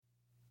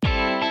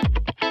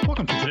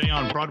welcome to Today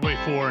on Broadway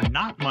for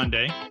not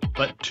Monday,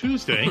 but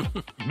Tuesday,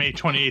 May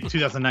 28th,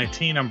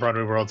 2019. I'm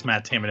Broadway World's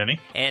Matt Tamanini.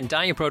 And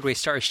Dying Broadway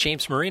stars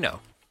James Marino.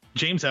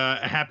 James,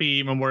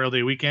 happy Memorial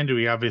Day weekend.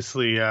 We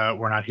obviously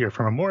we're not here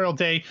for Memorial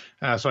Day,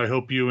 so I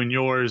hope you and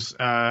yours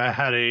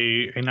had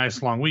a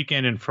nice long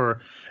weekend. And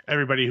for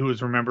everybody who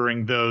is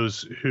remembering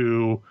those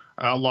who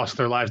lost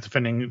their lives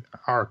defending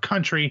our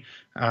country,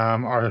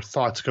 our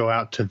thoughts go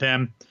out to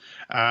them.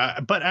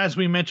 But as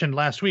we mentioned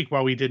last week,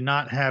 while we did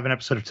not have an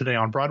episode of Today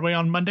on Broadway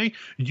on Monday,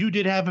 you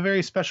did have a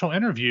very special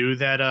interview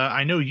that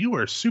I know you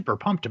were super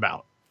pumped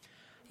about.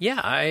 Yeah,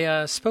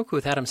 I spoke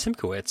with Adam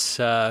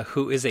Simkowitz,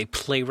 who is a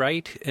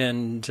playwright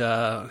and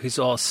who's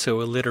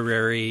also a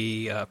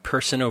literary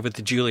person over at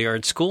the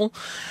Juilliard School.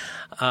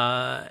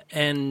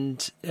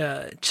 And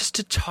just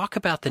to talk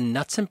about the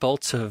nuts and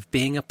bolts of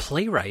being a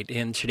playwright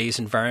in today's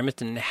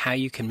environment and how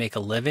you can make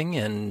a living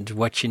and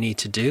what you need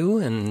to do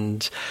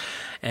and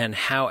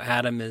how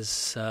Adam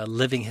is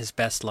living his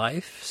best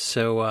life.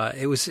 So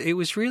it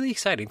was really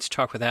exciting to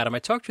talk with Adam. I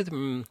talked with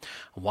him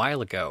a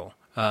while ago.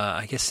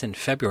 I guess in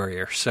February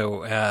or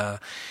so,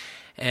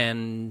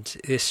 and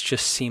this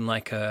just seemed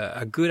like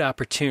a good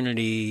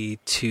opportunity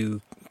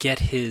to get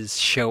his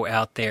show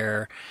out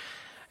there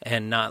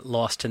and not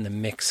lost in the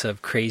mix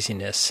of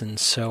craziness. And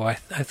so I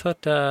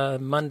thought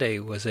Monday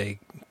was a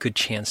good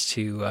chance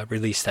to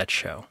release that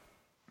show.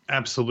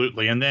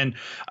 Absolutely. And then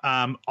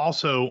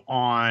also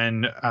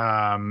on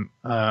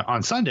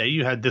Sunday,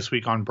 you had This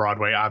Week on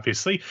Broadway,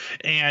 obviously.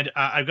 And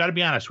I've got to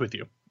be honest with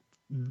you.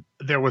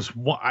 There was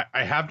one,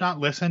 I have not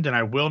listened and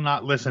I will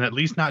not listen, at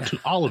least not to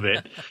all of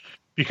it,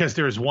 because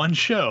there is one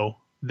show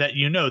that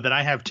you know that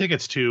I have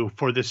tickets to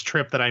for this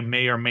trip that I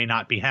may or may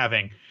not be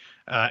having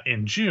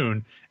in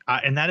June,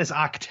 and that is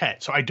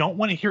Octet. So I don't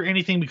want to hear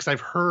anything because I've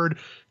heard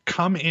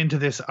come into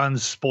this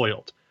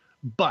unspoiled.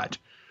 But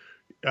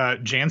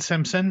Jan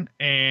Simpson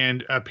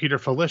and Peter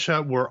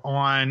Felicia were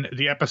on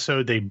the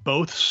episode. They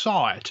both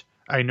saw it.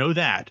 I know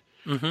that.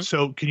 Mm-hmm.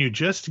 So can you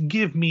just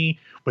give me,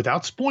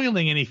 without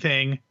spoiling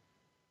anything,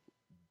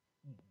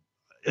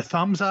 a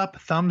thumbs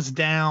up, thumbs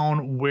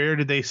down? Where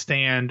did they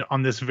stand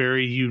on this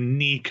very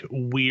unique,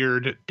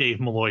 weird Dave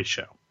Malloy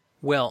show?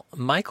 Well,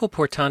 Michael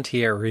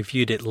Portantiere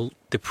reviewed it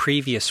the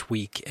previous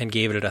week and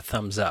gave it a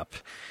thumbs up.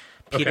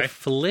 Peter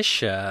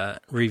Felicia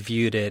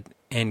reviewed it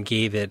and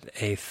gave it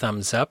a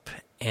thumbs up,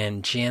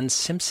 and Jan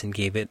Simpson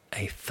gave it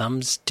a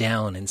thumbs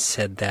down and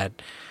said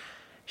that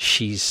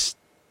she's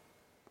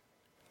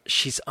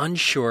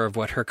unsure of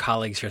what her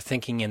colleagues are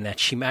thinking and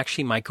that she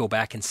actually might go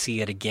back and see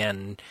it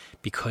again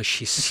because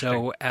she's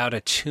so out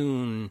of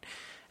tune,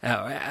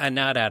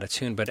 not out of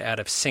tune, but out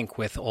of sync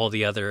with all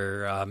the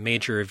other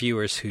major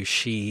reviewers who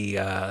she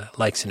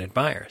likes and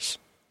admires.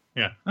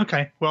 Yeah.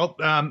 Okay. Well,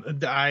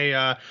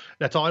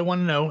 that's all I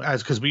want to know,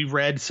 as because we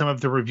read some of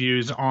the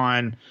reviews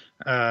on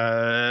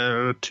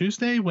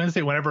Tuesday,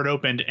 Wednesday, whenever it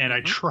opened, and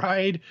I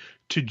tried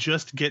to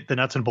just get the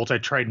nuts and bolts. I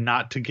tried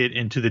not to get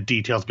into the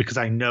details because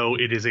I know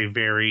it is a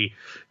very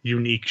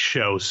unique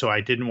show. So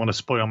I didn't want to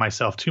spoil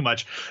myself too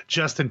much,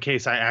 just in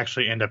case I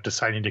actually end up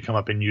deciding to come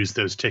up and use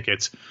those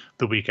tickets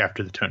the week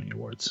after the Tony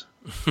Awards.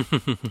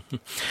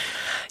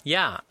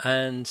 Yeah.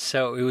 And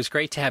so it was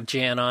great to have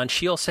Jan on.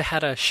 She also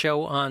had a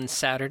show on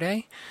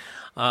Saturday.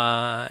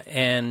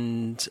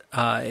 And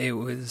it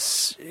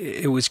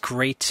was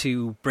great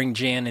to bring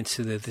Jan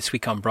into the This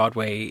Week on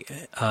Broadway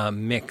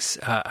mix.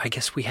 I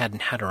guess we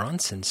hadn't had her on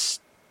since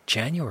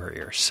January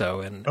or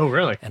so. And oh,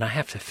 really? And I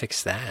have to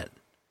fix that.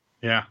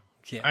 Yeah.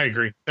 I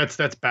agree. That's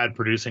bad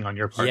producing on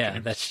your part. Yeah,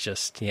 James. that's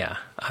just I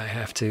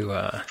have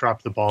to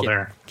drop the ball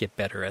there. Get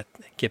better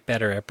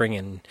at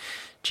bringing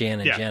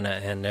Jan and Jenna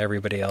and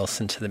everybody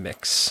else into the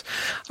mix.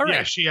 All right.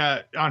 Yeah, she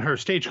on her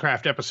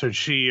Stagecraft episode,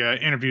 she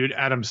interviewed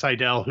Adam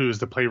Seidel, who is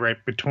the playwright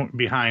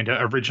behind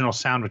Original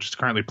Sound, which is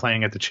currently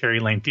playing at the Cherry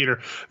Lane Theater.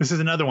 This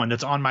is another one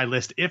that's on my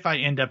list if I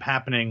end up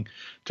happening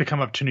to come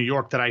up to New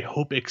York, that I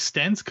hope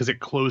extends because it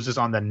closes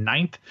on the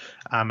 9th,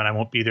 and I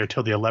won't be there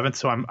till the 11th.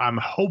 So I'm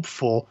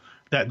hopeful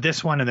that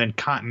this one and then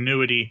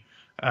Continuity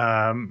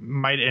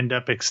might end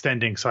up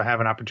extending, so I have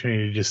an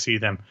opportunity to see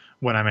them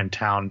when I'm in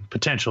town,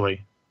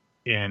 potentially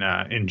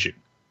in June.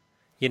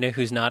 You know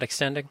who's not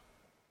extending?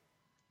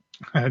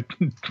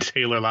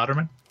 Taylor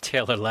Louderman.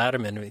 Taylor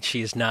Louderman. She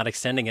is not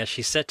extending as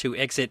she's set to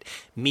exit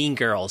Mean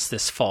Girls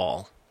this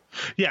fall.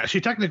 Yeah,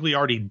 she technically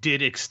already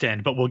did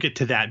extend, but we'll get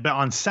to that. But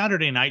on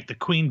Saturday night, the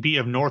Queen Bee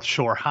of North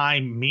Shore High,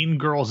 Mean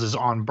Girls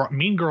on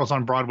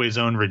Broadway's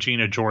own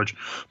Regina George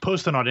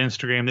posted on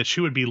Instagram that she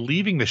would be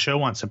leaving the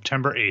show on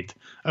September 8th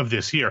of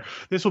this year.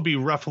 This will be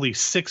roughly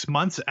 6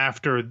 months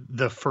after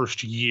the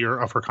first year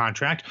of her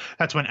contract.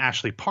 That's when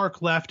Ashley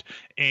Park left,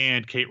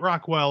 and Kate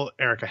Rockwell,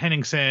 Erica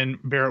Henningsen,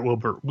 Barrett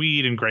Wilbert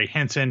Weed, and Gray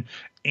Henson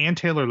and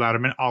Taylor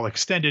Louderman all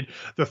extended.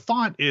 The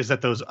thought is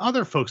that those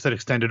other folks that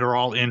extended are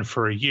all in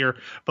for a year,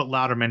 but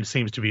Louderman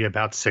seems to be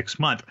about 6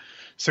 months.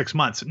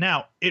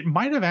 Now, it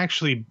might have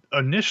actually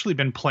initially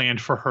been planned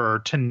for her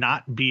to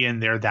not be in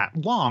there that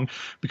long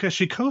because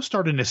she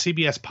co-starred in a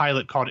CBS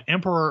pilot called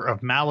Emperor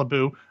of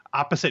Malibu.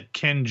 opposite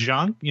Ken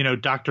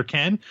Jeong, Dr.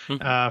 Ken,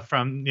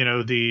 from,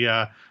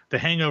 the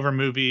Hangover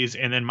movies,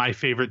 and then my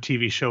favorite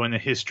TV show in the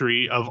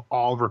history of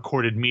all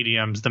recorded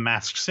mediums, The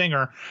Masked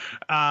Singer.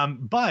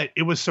 But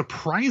it was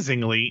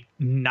surprisingly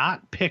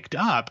not picked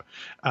up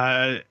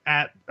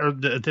at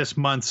this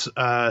month's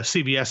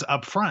CBS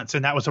Upfronts,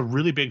 and that was a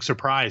really big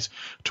surprise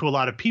to a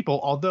lot of people.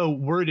 Although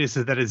word is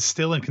that it's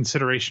still in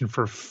consideration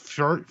for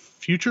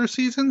future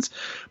seasons,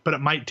 but it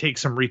might take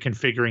some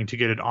reconfiguring to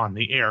get it on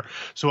the air.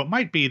 So it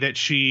might be that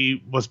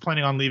she was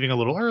planning on leaving a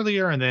little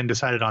earlier and then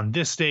decided on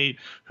this date.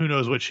 Who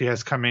knows what she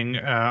has coming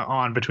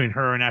on between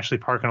her and Ashley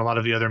Park and a lot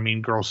of the other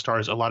Mean Girls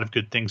stars. A lot of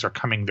good things are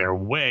coming their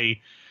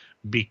way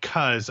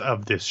because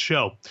of this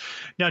show.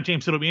 Now,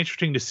 James, it'll be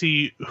interesting to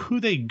see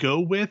who they go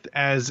with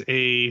as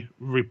a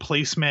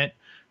replacement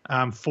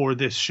for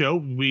this show.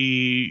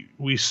 We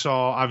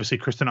saw, obviously,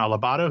 Kristen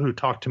Alabado, who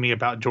talked to me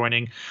about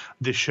joining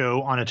the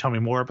show on a Tell Me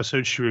More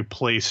episode. She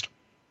replaced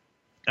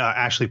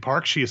Ashley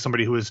Park. She is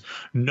somebody who is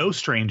no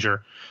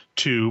stranger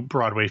to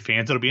Broadway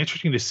fans. It'll be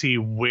interesting to see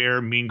where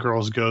Mean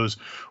Girls goes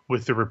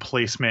with the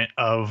replacement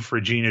of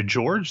Regina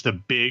George,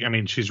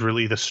 she's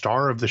really the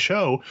star of the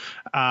show,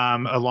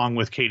 along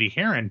with Katie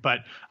Heron. But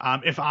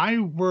if I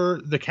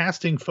were the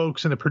casting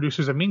folks and the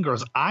producers of Mean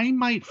Girls, I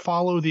might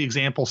follow the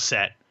example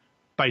set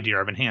by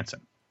Dear Evan Hansen.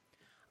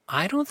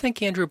 I don't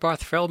think Andrew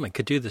Barth Feldman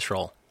could do this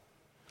role.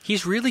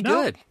 He's really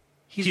good.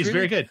 He's really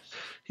very good.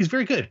 He's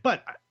very good.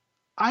 But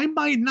I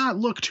might not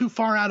look too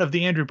far out of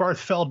the Andrew Barth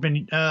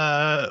Feldman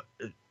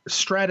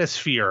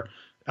stratosphere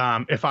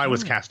if I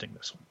was casting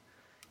this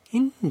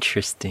one.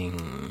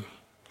 Interesting.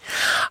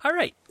 All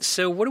right.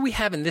 So what do we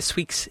have in this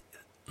week's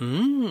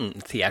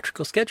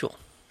theatrical schedule?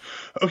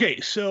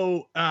 Okay,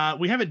 so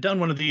we haven't done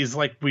one of these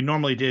like we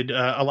normally did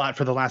a lot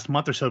for the last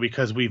month or so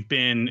because we've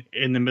been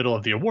in the middle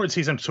of the award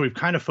season, so we've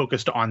kind of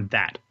focused on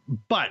that.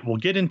 But we'll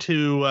get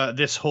into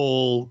this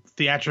whole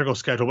theatrical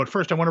schedule. But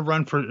first, I want to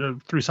run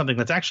through something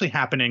that's actually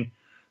happening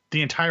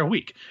the entire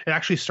week. It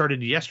actually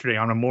started yesterday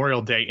on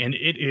Memorial Day, and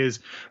it is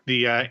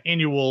the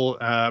annual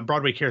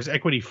Broadway Cares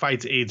Equity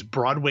Fights AIDS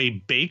Broadway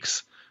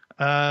Bakes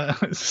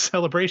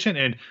celebration.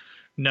 And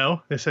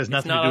no, this has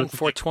nothing to do with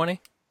 420.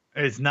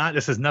 It's not.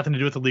 This has nothing to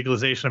do with the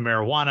legalization of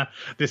marijuana.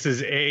 This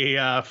is a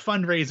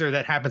fundraiser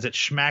that happens at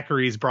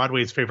Schmackery's,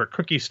 Broadway's favorite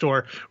cookie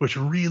store, which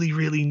really,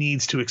 really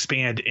needs to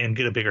expand and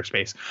get a bigger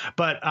space.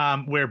 But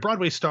where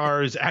Broadway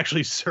stars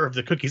actually serve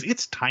the cookies,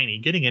 it's tiny.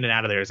 Getting in and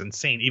out of there is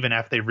insane, even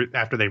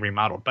after they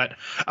remodeled. But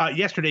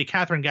yesterday,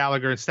 Katherine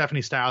Gallagher,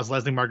 Stephanie Styles,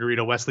 Leslie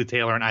Margarita, Wesley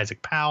Taylor, and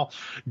Isaac Powell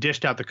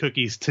dished out the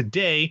cookies.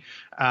 Today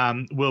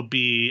will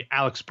be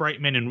Alex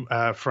Brightman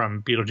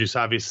from Beetlejuice,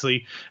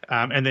 obviously,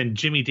 and then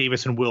Jimmy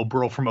Davis and Will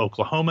Burrell from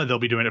Oklahoma. They'll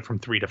be doing it from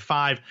 3 to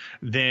 5.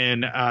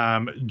 Then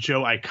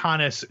Joe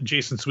Iconis,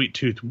 Jason Sweet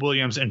Tooth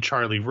Williams, and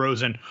Charlie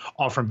Rosen,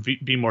 all from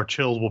Be More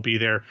Chilled, will be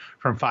there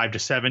from 5 to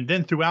 7.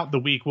 Then throughout the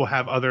week, we'll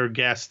have other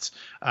guests,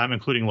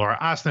 including Laura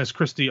Osnes,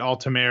 Christy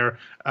Altamere,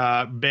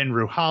 Ben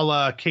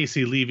Ruhala,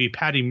 Casey Levy,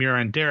 Patty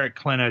Murin, Derek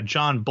Klena,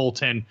 John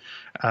Bolton,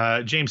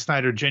 James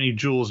Snyder, Jenny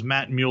Jules,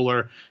 Matt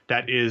Mueller.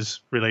 That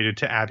is related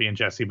to Abby and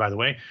Jesse, by the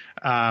way.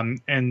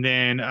 And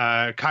then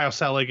Kyle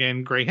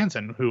Seligan, Gray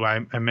Henson, who I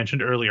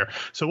mentioned earlier.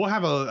 So we'll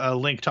have a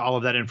link to all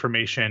of that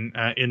information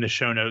in the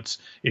show notes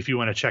if you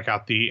want to check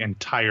out the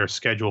entire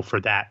schedule for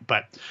that.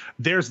 But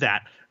there's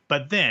that.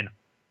 But then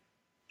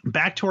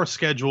back to our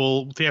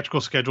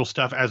theatrical schedule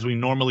stuff as we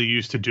normally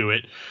used to do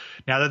it.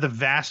 Now that the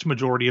vast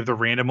majority of the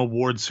random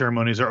award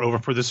ceremonies are over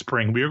for the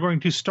spring, we are going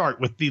to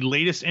start with the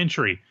latest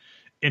entry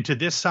into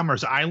this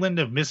summer's Island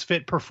of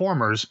Misfit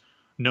Performers,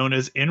 known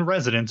as In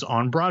Residence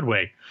on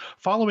Broadway.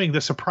 Following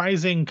the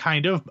surprising,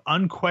 kind of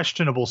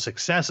unquestionable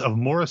success of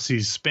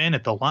Morrissey's spin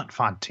at the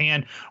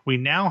Lunt-Fontanne, we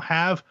now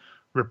have,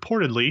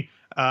 reportedly,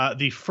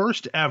 the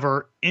first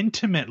ever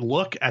intimate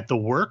look at the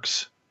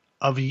works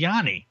of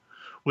Yanni.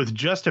 With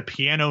just a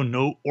piano,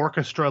 no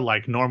orchestra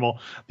like normal,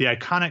 the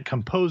iconic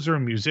composer,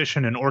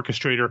 musician, and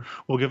orchestrator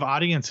will give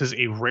audiences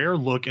a rare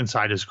look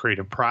inside his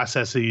creative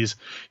processes.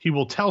 He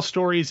will tell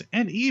stories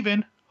and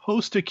even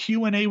host a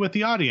Q&A with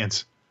the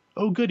audience.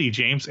 Oh, goody,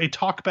 James, a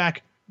talkback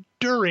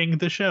during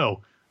the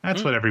show.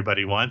 That's what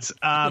everybody wants.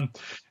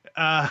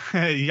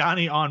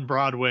 Yanni on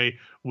Broadway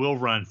will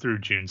run through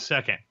June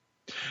 2nd.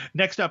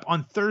 Next up,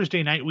 on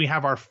Thursday night, we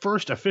have our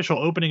first official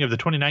opening of the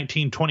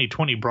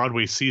 2019-2020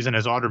 Broadway season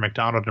as Audra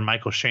McDonald and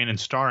Michael Shannon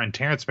star in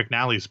Terrence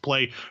McNally's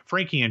play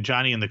Frankie and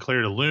Johnny and the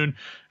Clair de Lune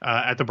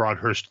at the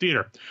Broadhurst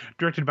Theater.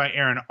 Directed by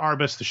Aaron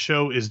Arbus, the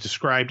show is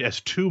described as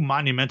two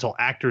monumental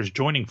actors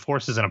joining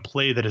forces in a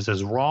play that is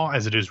as raw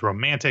as it is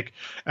romantic,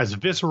 as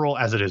visceral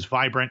as it is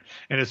vibrant,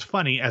 and as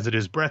funny as it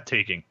is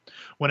breathtaking.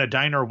 When a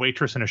diner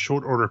waitress and a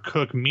short-order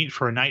cook meet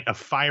for a night of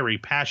fiery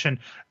passion,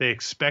 they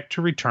expect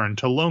to return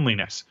to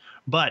loneliness.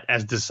 But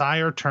as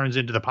desire turns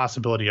into the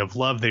possibility of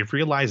love, they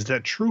realize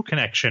that true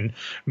connection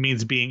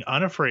means being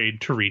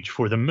unafraid to reach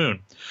for the moon.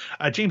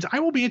 James, I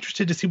will be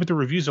interested to see what the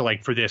reviews are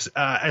like for this,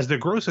 as the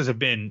grosses have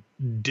been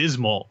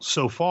dismal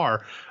so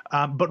far.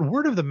 But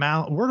word of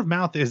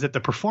mouth is that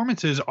the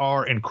performances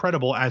are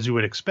incredible, as you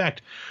would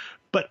expect.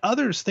 but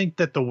others think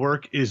that the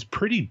work is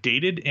pretty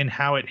dated in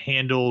how it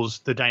handles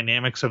the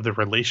dynamics of the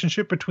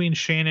relationship between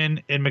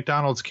Shannon and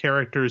McDonald's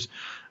characters.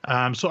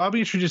 So I'll be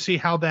interested to see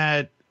how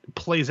that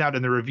plays out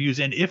in the reviews,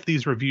 and if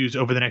these reviews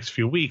over the next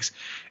few weeks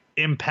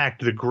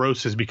impact the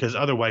grosses, because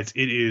otherwise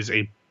it is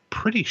a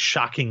pretty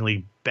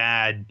shockingly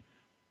bad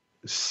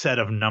set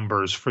of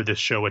numbers for this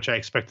show, which I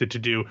expected to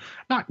do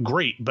not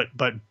great,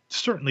 but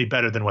certainly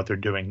better than what they're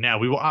doing now.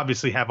 We will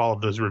obviously have all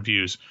of those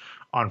reviews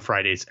on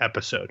Friday's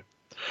episode.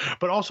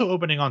 But also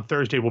opening on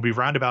Thursday will be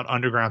Roundabout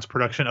Underground's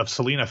production of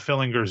Selena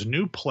Fillinger's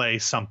new play,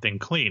 Something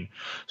Clean,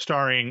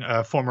 starring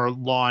former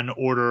Law and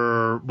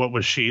Order,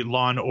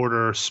 Law and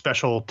Order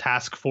Special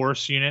Task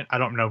Force Unit. I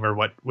don't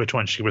remember which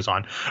one she was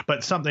on,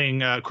 but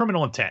something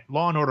Criminal Intent.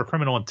 Law and Order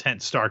Criminal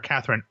Intent star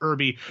Catherine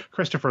Irby,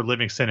 Christopher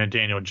Livingston, and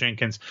Daniel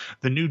Jenkins.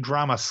 The new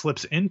drama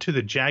slips into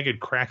the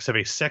jagged cracks of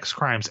a sex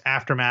crime's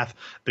aftermath,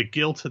 the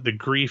guilt, the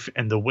grief,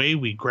 and the way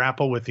we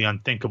grapple with the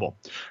unthinkable.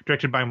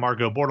 Directed by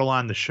Margot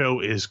Bordelon, the show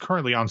is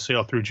currently on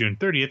sale through June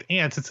 30th,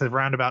 and since it's a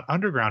Roundabout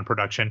Underground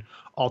production,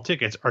 all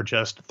tickets are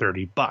just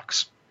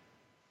 $30.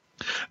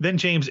 Then,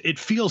 James, it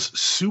feels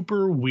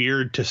super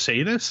weird to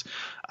say this,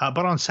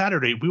 but on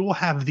Saturday we will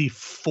have the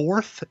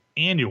 4th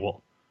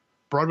annual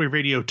Broadway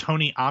Radio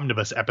Tony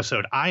Omnibus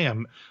episode.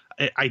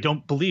 I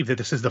don't believe that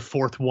this is the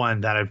 4th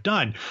one that I've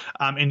done.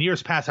 In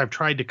years past, I've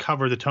tried to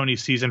cover the Tony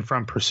season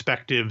from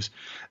perspectives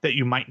that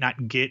you might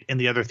not get in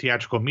the other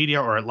theatrical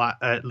media, or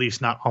at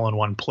least not all in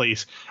one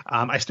place.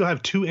 I still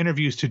have 2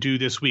 interviews to do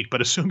this week,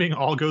 but assuming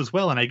all goes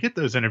well and I get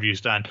those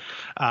interviews done,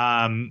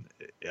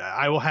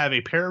 I will have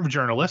a pair of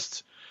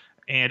journalists,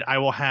 and I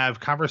will have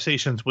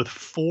conversations with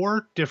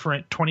 4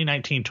 different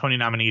 2019 Tony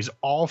nominees,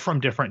 all from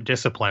different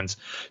disciplines,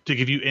 to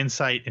give you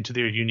insight into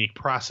their unique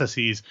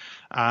processes.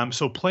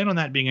 So plan on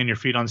that being in your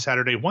feed on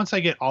Saturday. Once I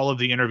get all of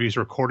the interviews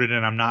recorded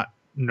and I'm not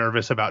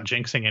nervous about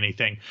jinxing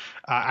anything,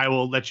 I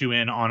will let you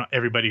in on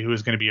everybody who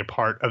is going to be a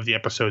part of the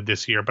episode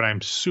this year. But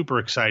I'm super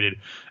excited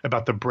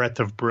about the breadth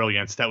of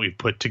brilliance that we've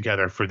put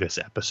together for this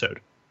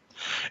episode.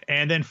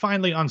 And then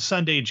finally on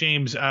Sunday,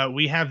 James,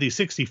 we have the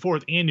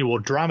 64th annual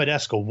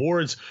Dramadesque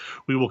Awards.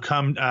 They will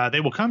come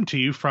to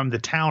you from the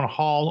Town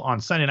Hall on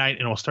Sunday night,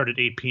 and will start at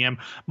 8 p.m.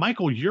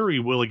 Michael Urie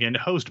will again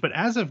host, but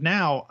as of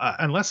now,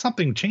 unless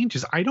something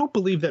changes, I don't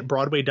believe that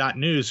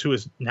Broadway.News, who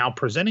is now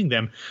presenting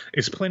them,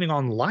 is planning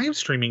on live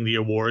streaming the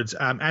awards,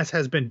 as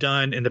has been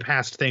done in the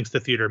past thanks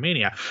to Theater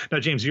Mania. Now,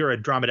 James, you're a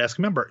Dramadesque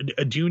member.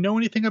 Do you know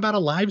anything about a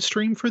live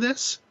stream for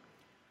this?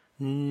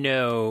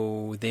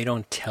 No, they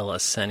don't tell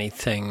us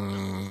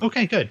anything.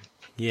 Okay, good.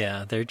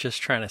 Yeah, they're just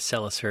trying to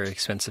sell us very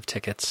expensive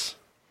tickets.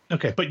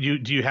 Okay, but do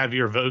you have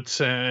your votes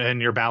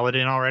and your ballot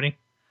in already?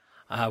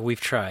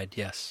 We've tried,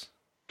 yes.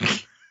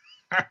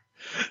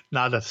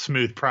 Not a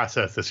smooth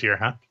process this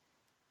year,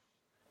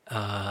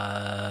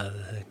 huh?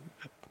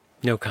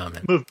 No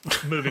comment.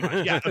 Moving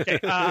on. Yeah, okay.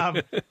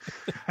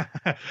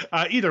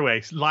 Either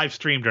way, live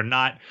streamed or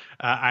not,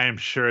 I am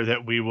sure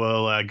that we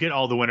will get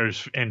all the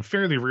winners in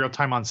fairly real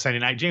time on Sunday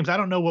night. James, I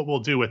don't know what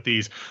we'll do with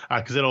these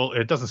because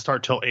it doesn't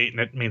start till 8,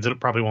 and it means it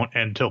probably won't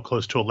end till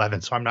close to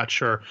 11. So I'm not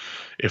sure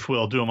if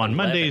we'll do them on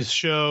Monday's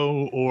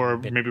show or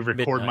maybe record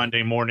midnight.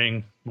 Monday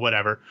morning,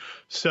 whatever.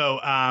 So,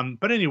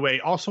 but anyway,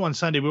 also on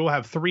Sunday, we will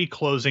have 3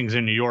 closings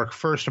in New York.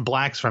 First,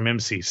 Blacks from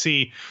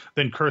MCC,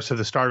 then Curse of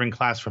the Starving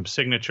Class from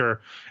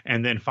Signature,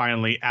 and then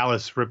finally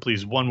Alice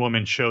Ripley's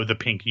one-woman show, The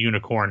Pink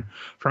Unicorn,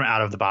 from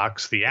Out of the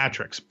Box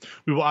Theatrics.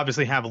 We will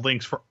obviously have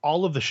links for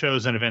all of the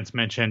shows and events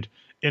mentioned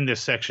in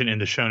this section in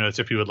the show notes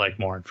if you would like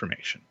more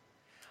information.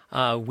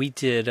 We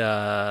did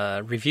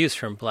reviews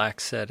from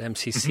Blacks at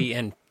MCC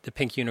and The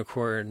Pink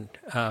Unicorn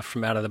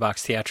from Out of the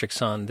Box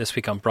Theatrics on this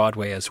week on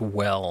Broadway as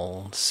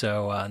well.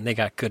 So they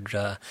got good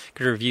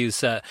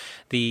reviews.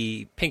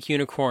 The Pink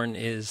Unicorn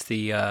is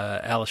the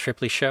Alice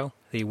Ripley show,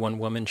 the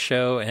one-woman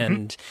show,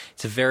 and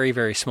it's a very,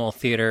 very small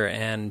theater,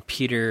 and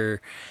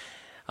Peter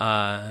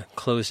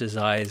closed his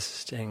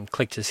eyes and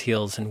clicked his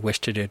heels and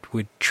wished it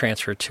would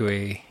transfer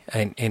to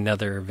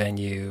another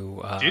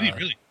venue. Did he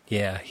really?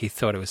 Yeah, he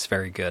thought it was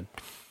very good.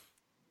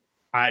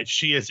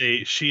 She is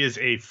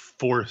a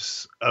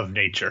force of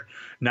nature.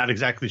 Not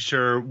exactly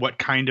sure what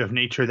kind of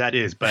nature that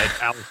is, but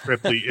Alice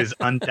Ripley is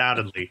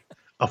undoubtedly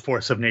a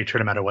force of nature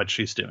no matter what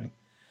she's doing.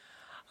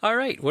 All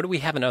right. What do we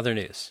have in other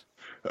news?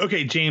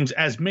 Okay, James,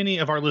 as many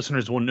of our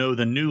listeners will know,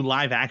 the new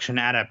live-action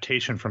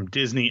adaptation from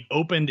Disney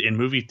opened in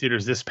movie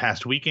theaters this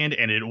past weekend,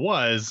 and it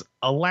was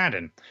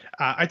Aladdin.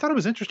 I thought it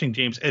was interesting,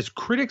 James, as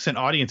critics and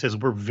audiences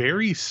were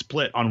very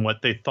split on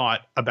what they thought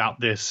about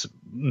this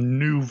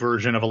new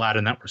version of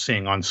Aladdin that we're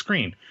seeing on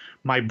screen.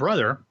 My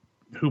brother,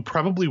 who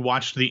probably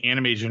watched the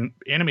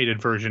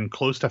animated version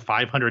close to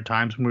 500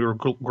 times when we were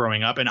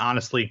growing up, and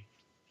honestly,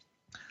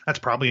 that's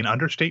probably an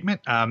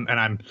understatement, and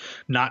I'm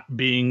not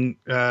being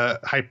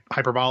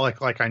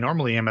hyperbolic like I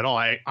normally am at all.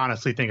 I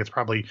honestly think it's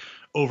probably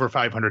over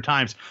 500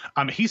 times.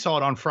 He saw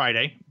it on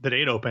Friday, the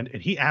day it opened,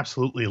 and he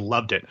absolutely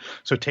loved it.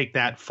 So take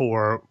that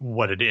for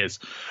what it is.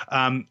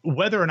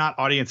 Whether or not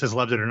audiences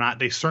loved it or not,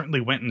 they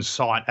certainly went and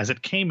saw it, as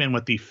it came in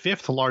with the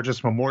 5th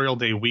largest Memorial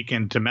Day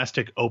weekend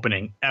domestic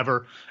opening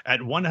ever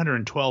at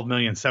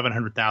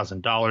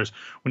 $112,700,000.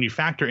 When you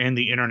factor in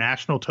the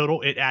international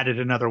total, it added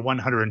another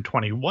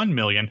 $121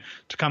 million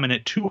to come in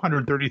at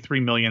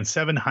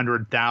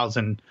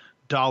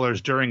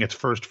 $233,700,000 during its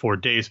first 4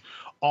 days,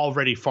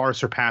 already far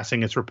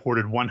surpassing its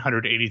reported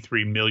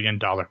 $183 million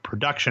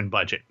production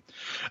budget.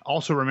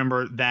 Also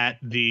remember that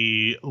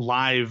the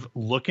live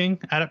looking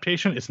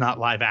adaptation, it's not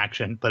live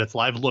action, but it's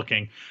live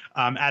looking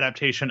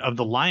adaptation of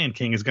The Lion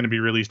King is going to be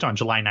released on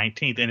July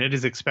 19th, and it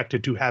is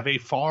expected to have a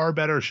far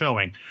better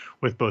showing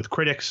with both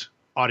critics,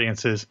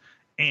 audiences,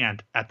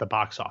 and at the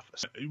box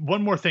office.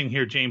 One more thing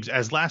here, James.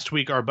 As last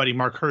week, our buddy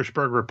Mark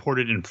Hirschberg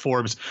reported in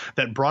Forbes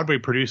that Broadway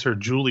producer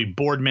Julie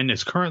Boardman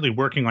is currently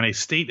working on a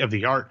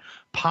state-of-the-art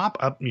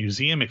pop-up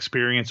museum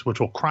experience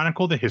which will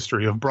chronicle the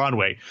history of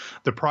Broadway.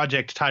 The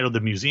project, titled The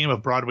Museum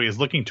of Broadway, is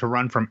looking to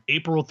run from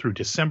April through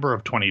December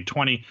of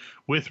 2020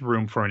 with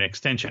room for an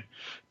extension.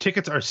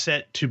 Tickets are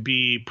set to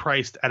be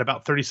priced at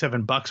about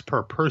 $37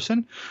 per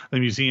person. The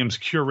museum's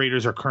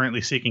curators are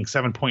currently seeking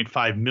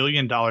 $7.5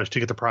 million to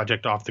get the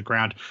project off the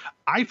ground.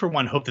 I, for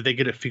one, hope that they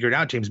get it figured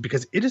out, James,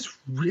 because it's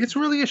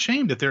really a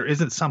shame that there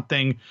isn't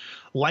something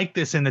like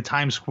this in the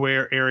Times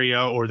Square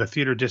area or the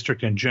theater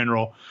district in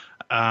general,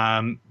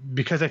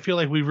 because I feel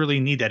like we really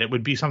need that. It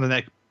would be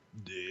something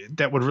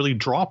that would really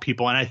draw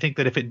people, and I think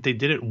that if they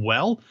did it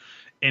well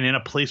and in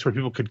a place where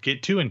people could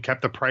get to and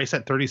kept the price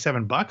at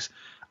 $37,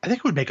 I think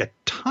it would make a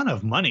ton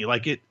of money.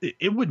 Like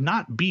it would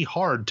not be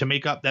hard to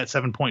make up that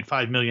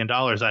 $7.5 million,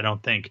 I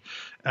don't think,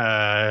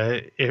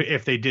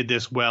 if they did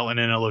this well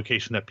and in a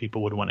location that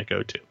people would want to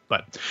go to.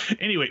 But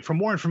anyway, for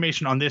more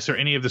information on this or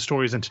any of the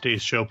stories in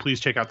today's show, please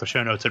check out the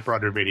show notes at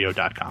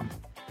BroadwayRadio.com.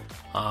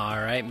 All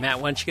right, Matt,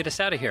 why don't you get us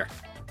out of here?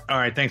 All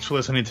right, thanks for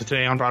listening to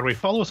Today on Broadway.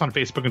 Follow us on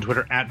Facebook and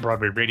Twitter at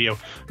Broadway Radio.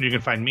 And you can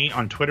find me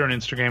on Twitter and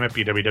Instagram at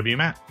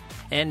BWWMatt.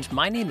 And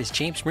my name is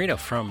James Marino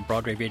from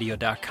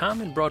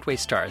BroadwayRadio.com and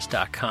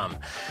BroadwayStars.com.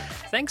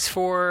 Thanks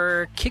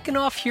for kicking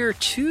off your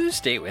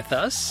Tuesday with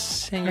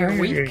us in your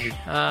week.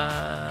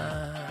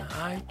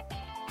 I'm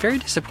very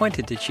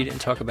disappointed that you didn't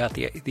talk about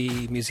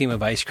the Museum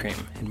of Ice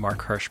Cream in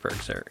Mark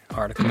Hirschberg's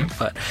article.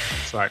 But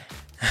sorry.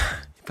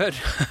 But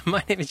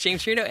my name is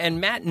James Marino, and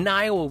Matt and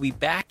I will be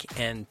back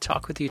and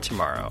talk with you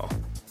tomorrow.